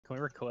Can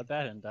we record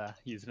that and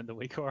use it in the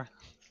week or?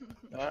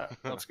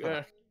 Let's go.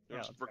 Yeah, Just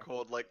let's go.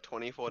 record like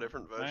 24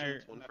 different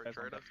versions, one for phase one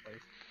creative. death,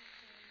 please.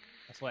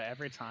 That's why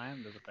every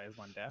time there's a phase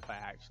 1 death, I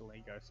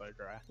actually go so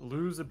dry.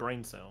 Lose a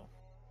brain cell.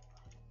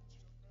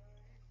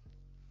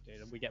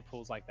 Dude, we get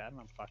pools like that and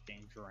I'm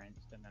fucking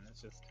drenched, and then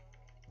it's just.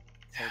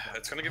 So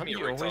It's gonna give Aren't me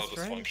you erectile always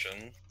trained?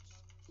 dysfunction.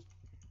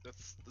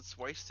 That's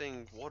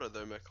wasting water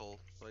though, Mickle.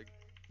 Like,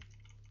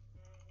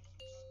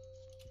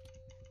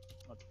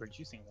 It's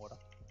producing water.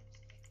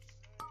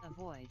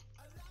 Avoid.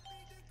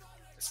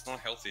 It's not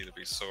healthy to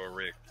be so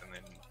erect and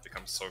then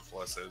become so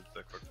flaccid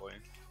that quickly.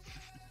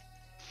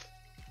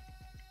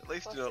 at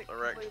least do not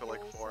erect for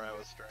like 4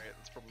 hours straight.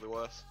 That's probably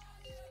worse.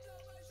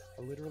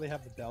 I literally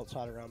have the belt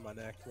tied around my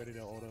neck, ready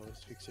to auto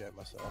asphyxiate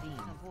myself.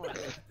 Avoid.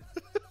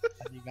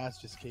 And you guys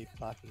just keep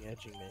fucking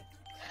edging me.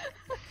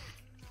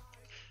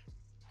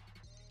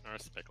 I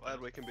respect that.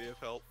 Glad we can be of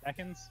help.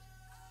 Seconds.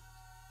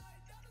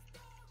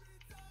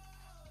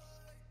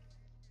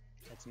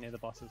 It's near the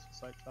bosses for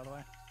soaks, by the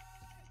way.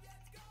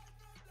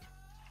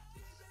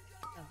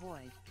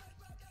 Avoid.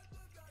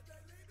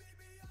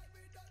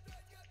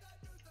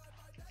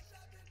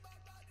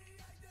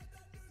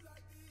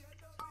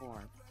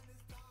 Orb.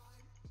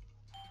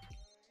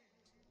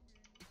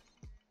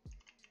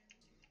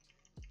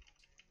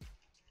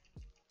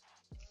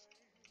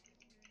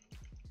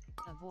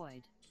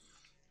 Avoid.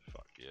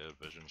 Fuck yeah,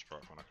 vision's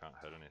broke when I can't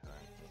hit anything.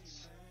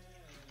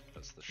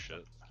 That's the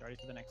shit. Get ready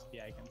for the next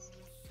few icons.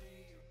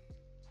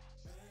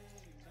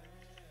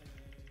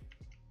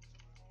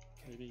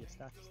 Maybe your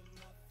stacks.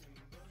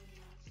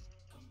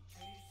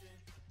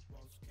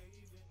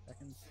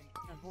 Seconds.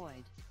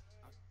 Avoid.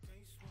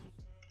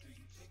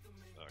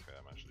 Okay,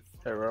 I'm actually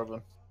Hey,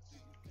 Robin.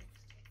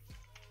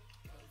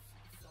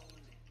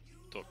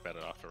 talk about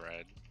it after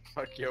raid.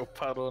 Fuck your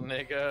puddle,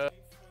 nigga.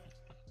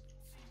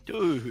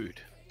 Dude!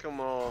 Come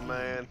on,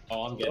 man.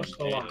 Oh, I'm getting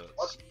Yeah, paid.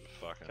 it's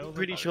fucking I'm I'm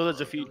pretty sure there's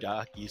a few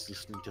darkies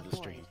listening to the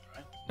stream.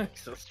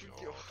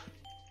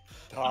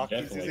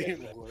 Darkies is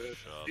even even worse.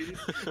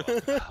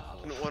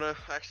 Didn't want to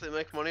actually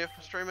make money off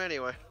the stream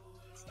anyway.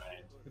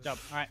 Good job.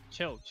 Alright,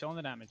 chill. Chill on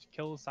the damage.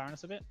 Kill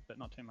Sirenus a bit, but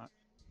not too much.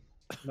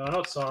 No,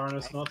 not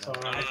Sirenus, not No,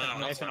 Sirenus.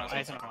 no, Aethanol,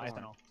 sorry, Aethanol, sorry.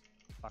 Aethanol.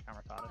 Fuck, I'm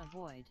retarded.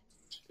 Avoid.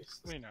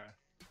 We know.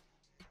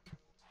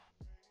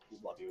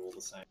 Love you all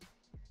the same.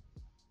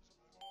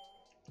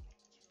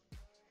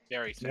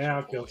 Very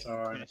Now kill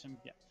Sirenus. Finish him.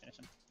 Yeah, finish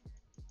him.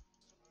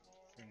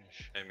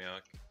 Finish. Hey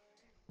Miak.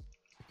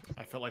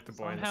 I felt like the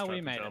boy in the Somehow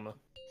we striped made it. pajama.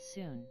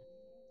 Soon.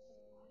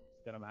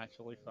 That I'm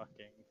actually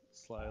fucking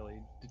slowly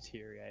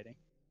deteriorating.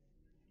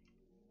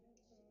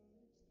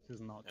 This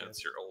is not good.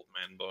 That's your old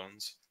man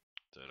bones.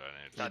 Dude,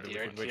 I need Not to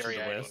the move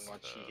deteriorating west.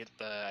 once Uh, you hit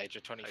the age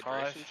of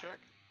Hydration check.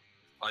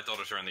 I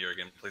dotted around the year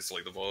again. Please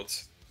delete the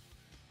VODs.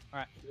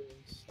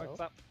 Focus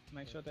up.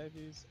 Make sure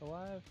Davey's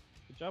alive.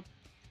 Good job.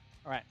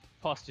 Alright,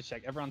 posture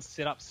check. Everyone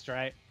sit up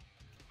straight.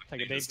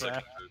 Take a deep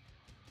breath.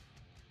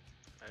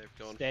 I've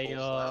gone Stare full your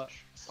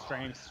slouch.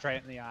 stream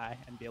straight in the eye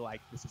and be like,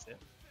 this is it.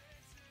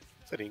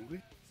 Is that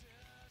English?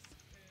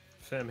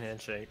 Firm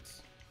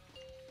handshakes.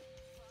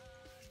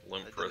 I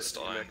Limp did it wrist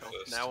to you, iron Mickle.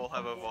 fist. Now we'll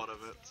have a VOD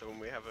of it, so when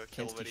we have a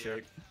kill Kensky video,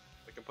 shake.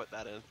 we can put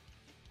that in.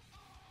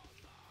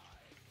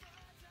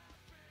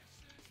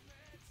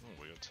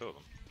 Oh, we got 2 of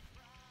them.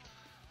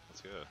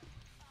 Let's go.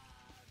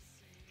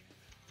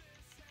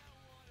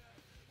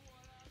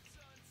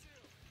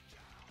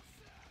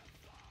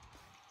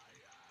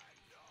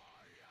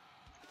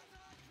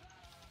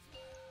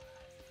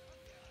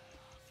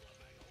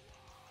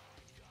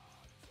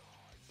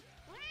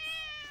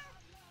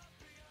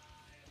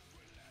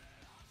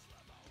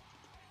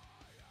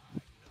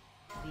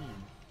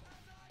 Beam.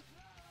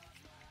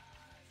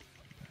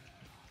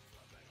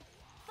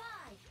 5,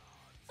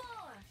 4,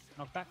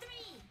 Knock back. 3,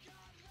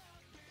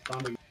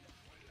 Time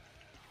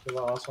to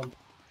the last one.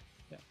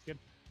 Yeah, good.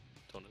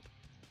 Done it.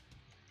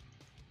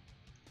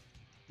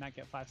 Matt,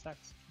 get 5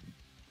 stacks.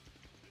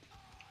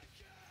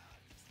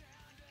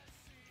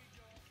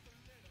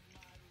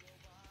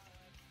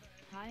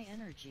 High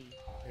energy.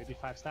 Maybe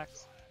 5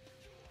 stacks.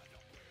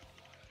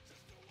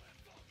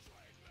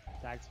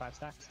 Dags 5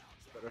 stacks.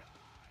 Better.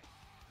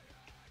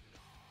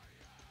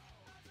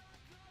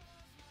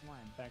 1,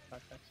 Dags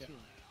 5 stacks, yeah. 2,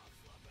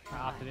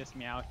 After this,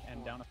 Meowk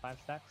and down to 5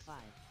 stacks. 5.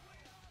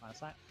 Line of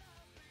sight.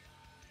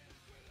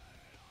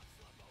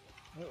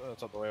 Oh,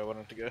 that's not the way I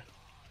wanted to go.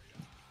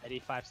 Eddie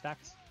 5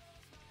 stacks.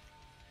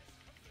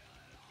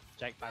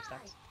 Jake 5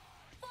 stacks.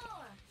 4,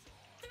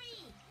 3,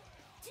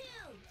 2,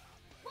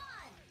 1.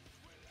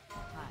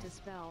 High.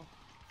 Dispel.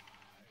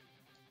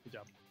 Good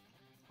job.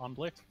 On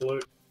blue. Blue.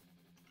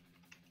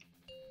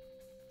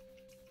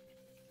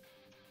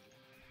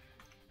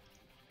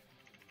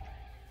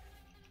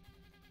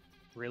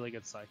 Really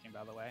good soaking,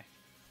 by the way.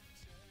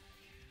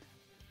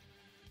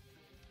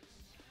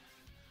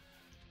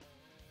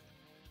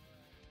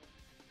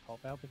 Hold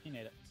valve if you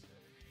need it.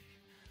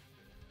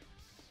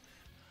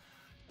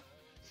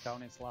 Skull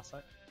needs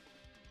lasso.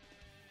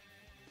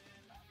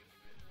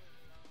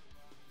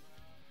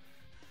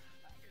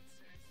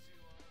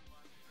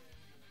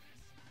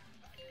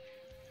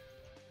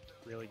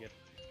 Really good.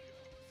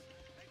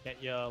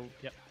 Get your...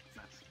 Yep,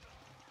 nice.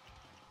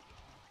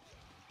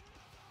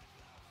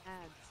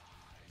 Ads.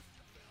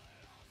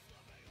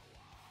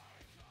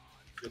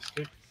 Just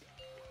kick.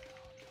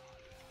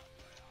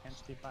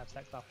 Against 5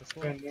 stacks after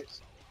score. 10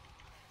 next.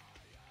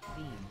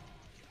 Beam.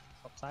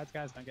 Swap sides,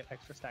 guys. Don't get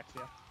extra stacks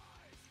here.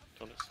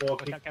 Slow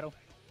Watch kick. out, Kettle.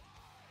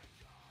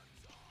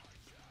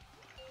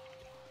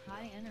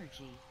 High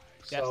energy.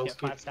 Devs Souls get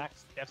 5 kick.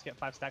 stacks. Devs get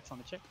 5 stacks on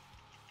the chip.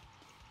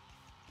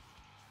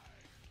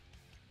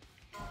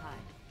 High.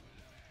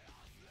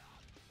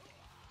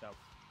 Dope.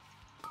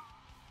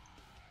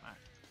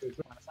 Good.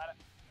 Line of sight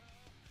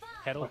it.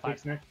 Kettle, I 5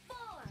 kick next.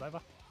 stacks is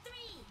over. 3,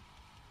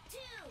 2,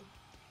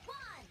 1.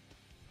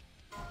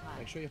 High.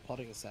 Make sure you're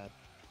potting a sad.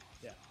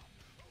 Yeah.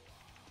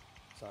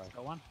 Sorry.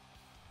 Go 1.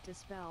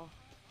 Dispel.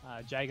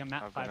 Jager,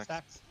 Matt, I'll go 5 next.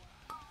 stacks.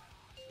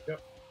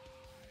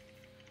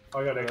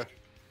 I got extra.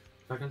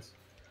 Seconds.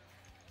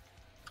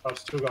 I've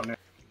still got next.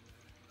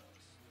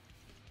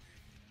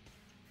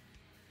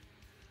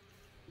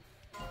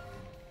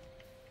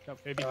 Go,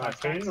 Ubi, 5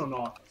 stacks. 10 or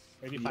not?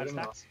 Ubi, You 5 don't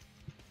know. stacks.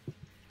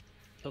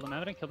 Kill them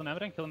Everton, kill them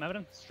Everton, kill them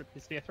Everton. Strip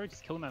this spear through,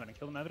 just kill them Everton,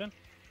 kill them Everton.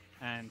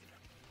 And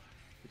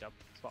good job,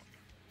 swap.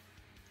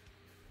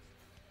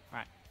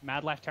 Alright,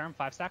 Mad Life Terran,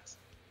 5 stacks.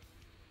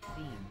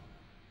 Beam.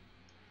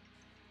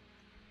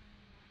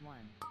 1,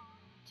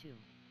 2,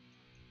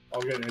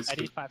 I'll get next.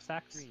 Eddie, 5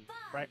 stacks. 3.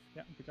 Right,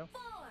 yeah, good job.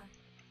 4,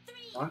 3,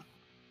 One.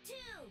 2.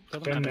 Kill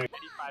them 10 Everton. next.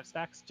 Eddie, 5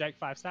 stacks. Jake,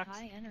 5 stacks.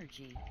 High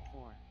energy.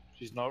 4.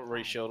 She's not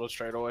re-shielded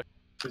straight away.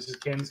 This is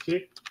Ken's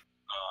kick.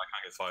 I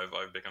can't get 5.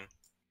 I have beacon.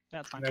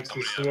 That's fine. Next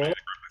is Somebody slow. made a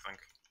group, I think.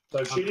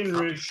 So she didn't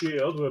really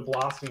shield. We're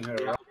blasting her,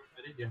 right?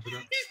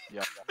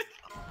 Yeah.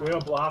 We are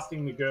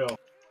blasting the girl,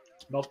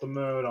 not the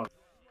murder.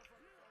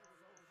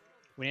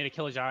 We need to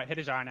kill Azshara. Hit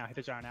Azshara now, hit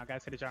Azshara now,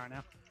 guys. Hit Azshara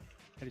now.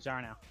 Hit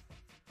Azshara now.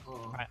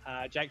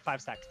 Alright, Jake, 5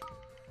 stacks.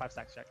 5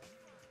 stacks, Jake.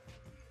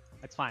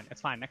 It's fine,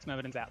 it's fine. Next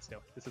Myrmidon's out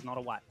still. This is not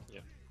a wipe.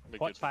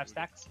 Watch 5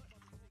 stacks.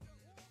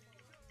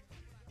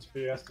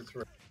 Spear has to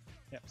 3.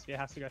 Yep, Spear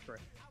has to go through.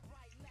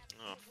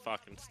 Oh,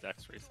 fucking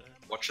stacks reset.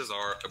 Watches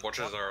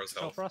Zara's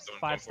Kill health. for us, Don't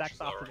 5 push stacks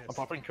Zara. after this. I'm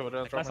popping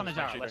cooldowns. Less on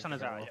Azshara, less on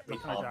Azshara. Yep,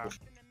 less on Azshara.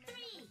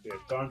 Yeah,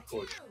 don't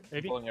push.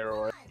 Ubi? Pulling her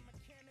away.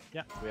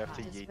 We have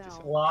to yeet this.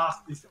 Dispel.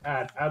 Blast this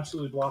ad.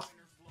 Absolutely blast.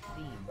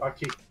 Beam. I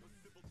kick.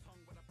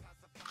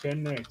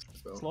 10 next.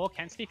 Slaw,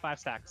 Kensky, 5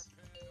 stacks.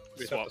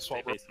 We have to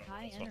swap. Base-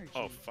 High swap. energy.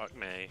 Oh, fuck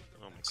me.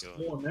 Oh my god.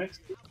 More next.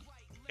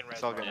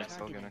 I'll go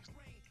next. I'll go next.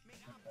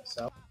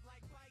 Myself.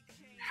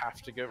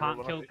 Have to go.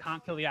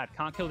 Can't kill the ad,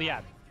 can't kill the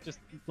ad. Just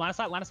line of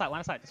sight, line of sight, line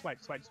of sight. Just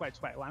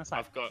wait, line of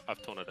sight.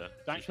 I've torn it out.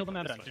 Don't kill the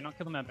Myrmidon, do not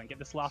kill the Myrmidon. Get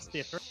this last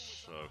spear through.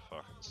 So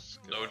fucking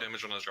skilled. No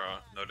damage on Azshara.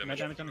 No No damage.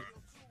 damage on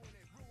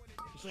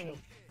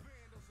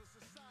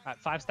Alright,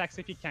 5 stacks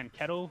if you can.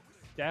 Kettle,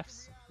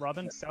 Defs,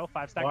 Robin, Cell,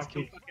 5 stacks.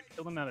 Lucky.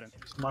 Kill the Myrmidon.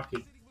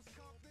 Smucky.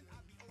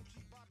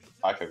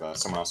 I could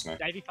someone else me.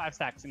 Davey 5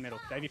 stacks in middle.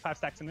 Davey 5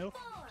 stacks in middle.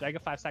 Jager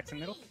 5 stacks in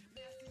middle.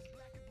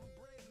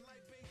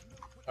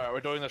 Alright,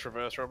 we're doing this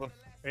reverse, Robin.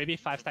 Ubi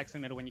 5 stacks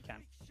in middle when you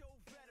can.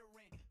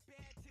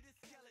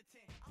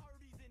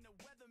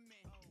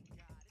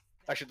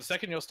 Actually, the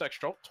second your stacks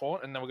drop,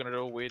 taunt, and then we're gonna do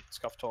a weird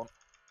scuff taunt.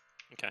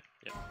 Okay,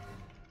 yeah.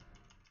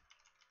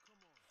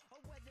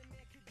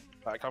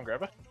 Alright, come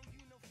grab her.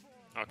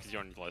 Oh, because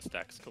you're on low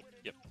stacks. Cool.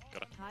 Yep,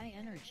 got it. High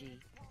energy.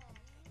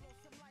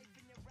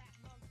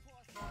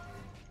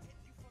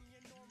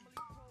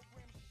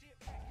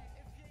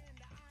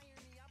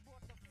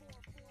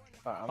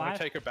 Alright, I'm gonna 5,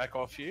 take her back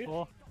off you.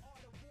 4,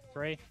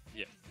 3,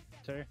 Yeah.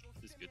 2,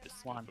 This is good. This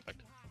is 1. good.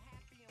 Perfect.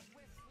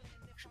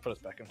 Should put us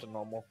back into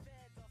normal.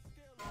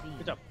 Beam.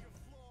 Good job.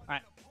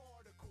 Alright.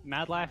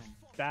 Mad Life,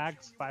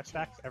 Dags, 5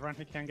 stacks. Everyone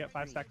who can get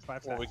 5 stacks,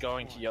 5 Well, stacks. we're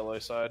going to yellow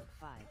side.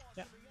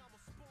 5.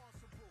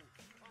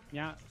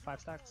 Yeah, 5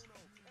 stacks.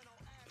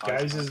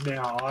 Gazes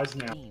now. Eyes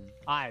now. Beam.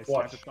 Eyes,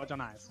 Watch. yeah, just dodge on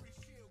eyes.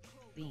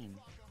 Beam.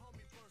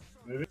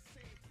 Move it.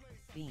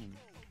 Beam.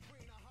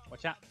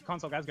 Watch out.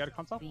 Console, guys, go to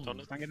console. Beam.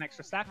 Just don't get an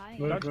extra stack. High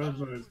Move, Dodge. move,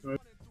 move, move.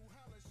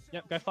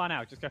 Yep, go far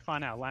now. Just go far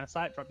now. Line of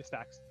sight, drop your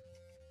stacks.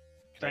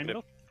 Drain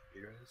middle.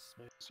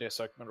 So yeah,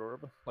 soak middle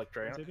Robin. Like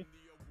drain it. Subi.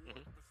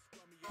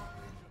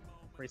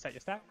 Reset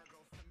your stack.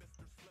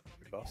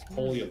 Pretty fast.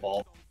 Pull your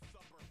ball.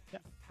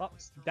 Yep,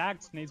 box.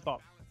 Dags needs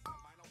bop.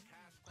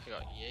 I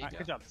got Alright,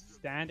 good job.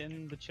 Stand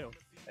in the chill.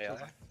 Yeah.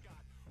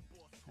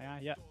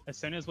 Yeah. As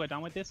soon as we're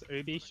done with this,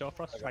 Ubi,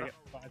 Shawfrost, try to get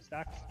 5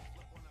 stacks.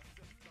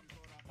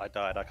 I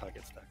died. I can't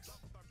get stacks.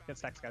 Get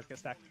stacks, guys, get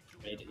stacks.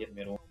 Need to get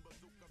middle.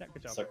 Yeah,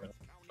 good job. I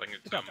can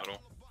get Good to job. the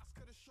middle.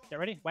 Get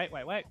ready.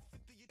 Wait.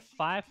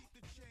 5,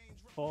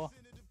 4,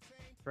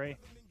 3,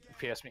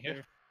 PS me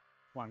here.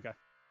 1, go.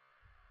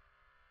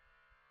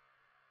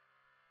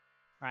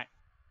 Alright.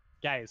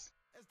 Gaze.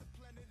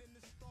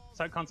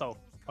 Soak console.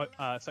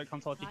 Soak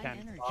console if you High can.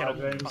 energy. Get up.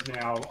 Ivans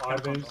now.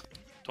 Ivans.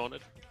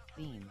 Taunted.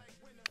 Beam.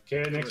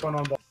 Okay, next one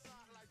on ball.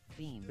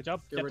 Beam. Good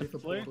job. Get ready the for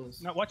blue.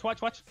 portals. No,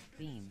 watch.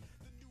 Beam.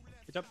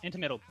 Good job. Into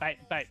middle. Bait.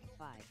 5.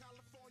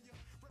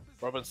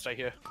 Robin, stay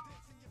here.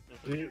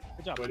 Do you,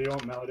 Good job. what do you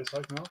want Melody to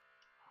soak now?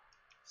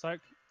 Soak.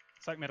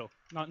 Soak middle.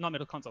 Not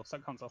middle console.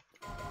 Soak console.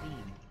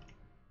 Beam.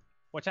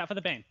 Watch out for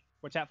the beam.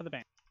 Watch out for the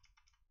beam.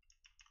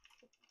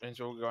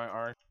 Angel going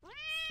orange.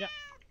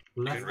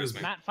 Left is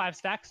Matt 5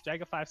 stacks.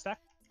 Jager 5 stack.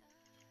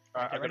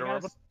 Alright, I Get got a ready,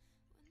 robot. guys.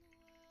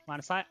 Line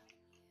of sight.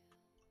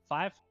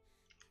 5,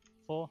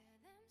 4,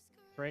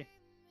 3,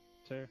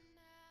 2.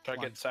 Try to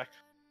One. get sack.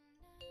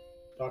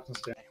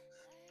 darkness down.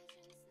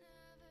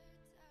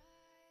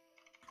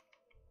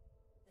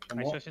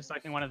 Make sure she's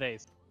soaking one of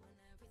these.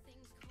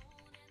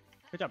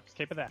 Good job. Just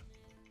keep it there.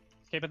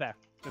 Just keep it there.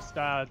 Just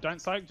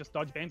don't soak. Just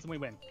dodge beams and we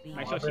win.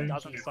 Make sure she Beams,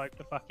 doesn't yeah. soak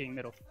the fucking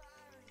middle.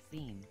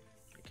 Beam.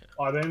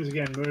 Eye beams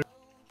again, move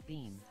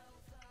Beam.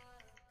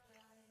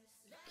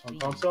 on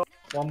console.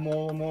 One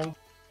more.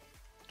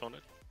 Taunt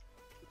it.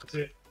 That's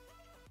it.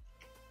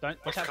 Don't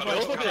watch out for Cut the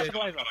it, laser. cut Watch it, out for the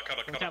laser. cut it, cut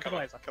it, Watch cut out for it, the cut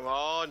laser. Come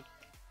on.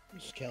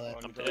 Just kill it.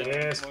 I'm dead.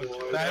 Yes, boys.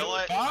 Kill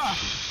it. Ah!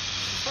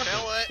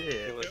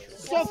 Kill it.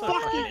 So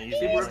fucking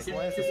easy.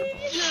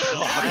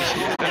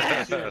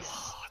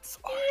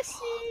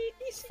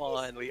 It's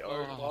finally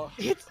over.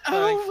 It's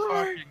Thank over.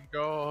 fucking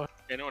god.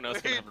 Anyone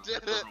else We gonna have a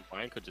did river it.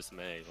 wank or just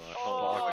me? Like, Oh.